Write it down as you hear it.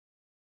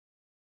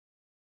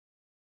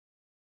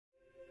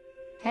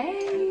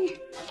Hey.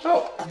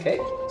 Oh, okay.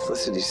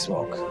 Felicity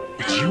Smoke,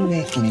 you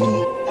make me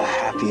the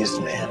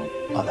happiest man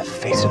on the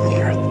face of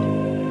the earth.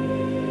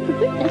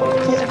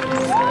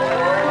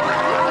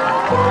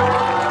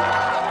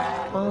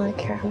 All I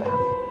care about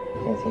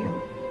is you.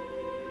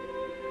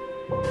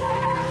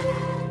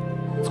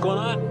 What's going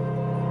on?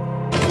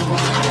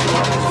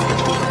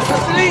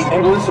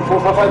 Ambulance to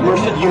 455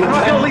 Merced Unit. I'm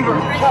not gonna leave her.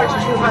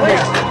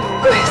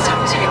 Please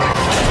don't take her.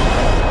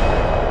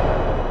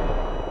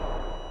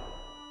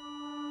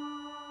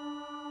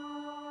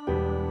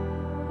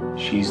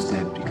 She's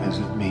dead because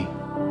of me.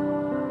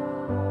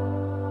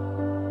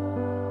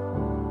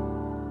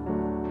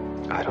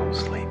 I don't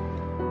sleep.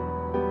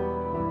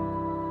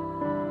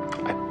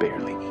 I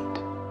barely eat.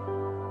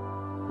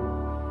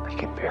 I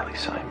can barely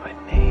sign my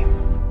name.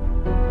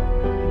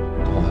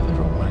 All I've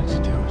ever wanted to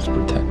do is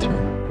protect her.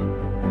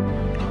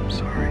 I'm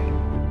sorry.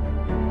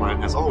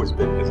 Mine has always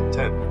been his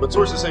intent, but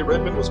sources say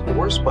Redmond was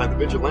coerced by the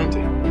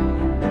vigilante.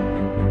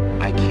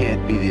 I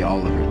can't be the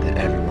Oliver that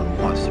everyone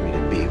wants me to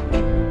be.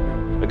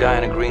 A guy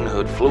in a green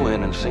hood flew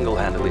in and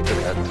single-handedly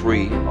took out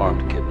 3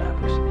 armed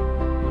kidnappers. I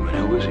mean,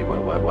 who is he?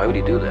 Why would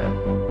he do that?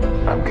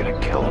 I'm gonna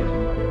kill him.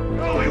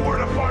 Tell me where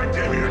to find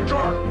Damien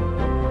Dark!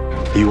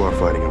 You are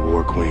fighting a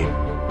war, Queen.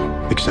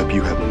 Except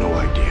you have no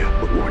idea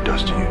what war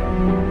does to you.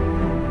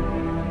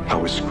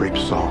 How it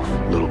scrapes off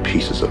little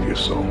pieces of your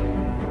soul.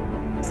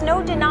 There's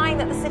no denying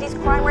that the city's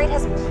crime rate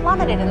has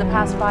plummeted in the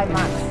past 5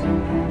 months.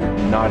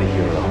 I'm not a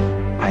hero.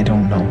 I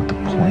don't know what the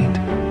point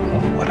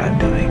of what I'm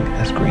doing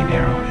as Green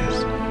Arrow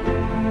is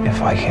if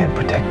I can't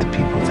protect the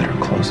people that are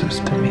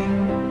closest to me.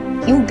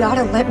 You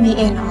gotta let me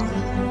in, Ollie.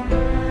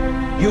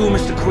 You,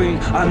 Mr. Queen,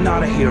 are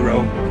not a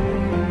hero.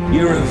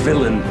 You're a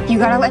villain. You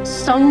gotta let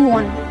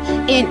someone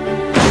in.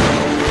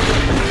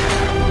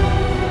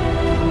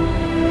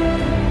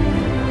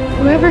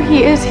 Whoever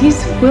he is,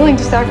 he's willing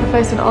to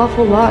sacrifice an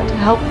awful lot to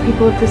help the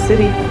people of the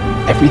city.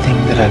 Everything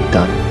that I've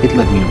done, it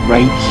led me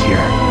right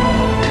here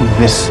to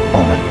this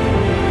moment.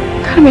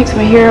 Kinda makes him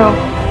a hero.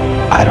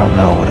 I don't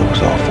know what it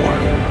was all for.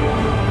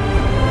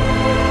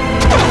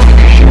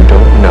 Because you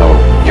don't know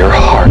your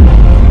heart,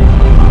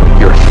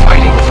 you're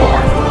fighting for.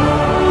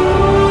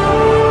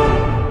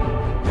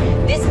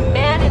 This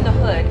man in the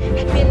hood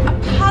had been a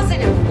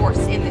positive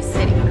force in this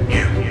city.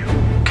 You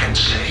can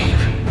save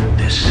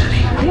this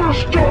city.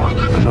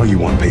 I know you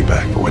want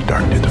payback for what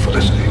Dark did to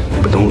Felicity,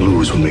 but don't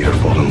lose what made her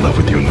fall in love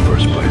with you in the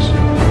first place.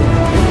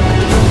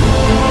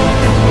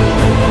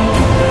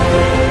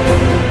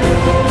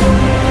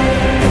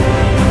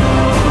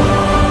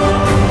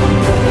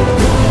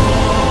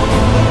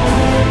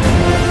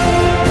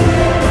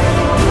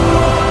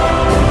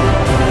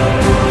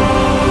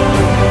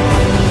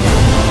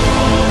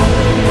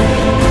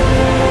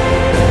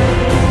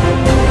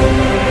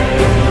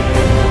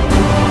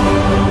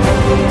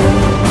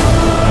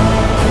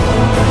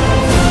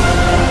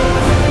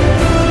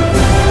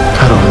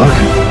 How do I look?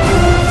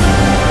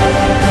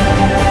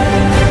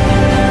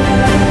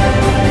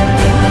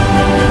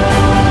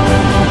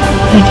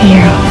 Like a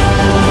hero.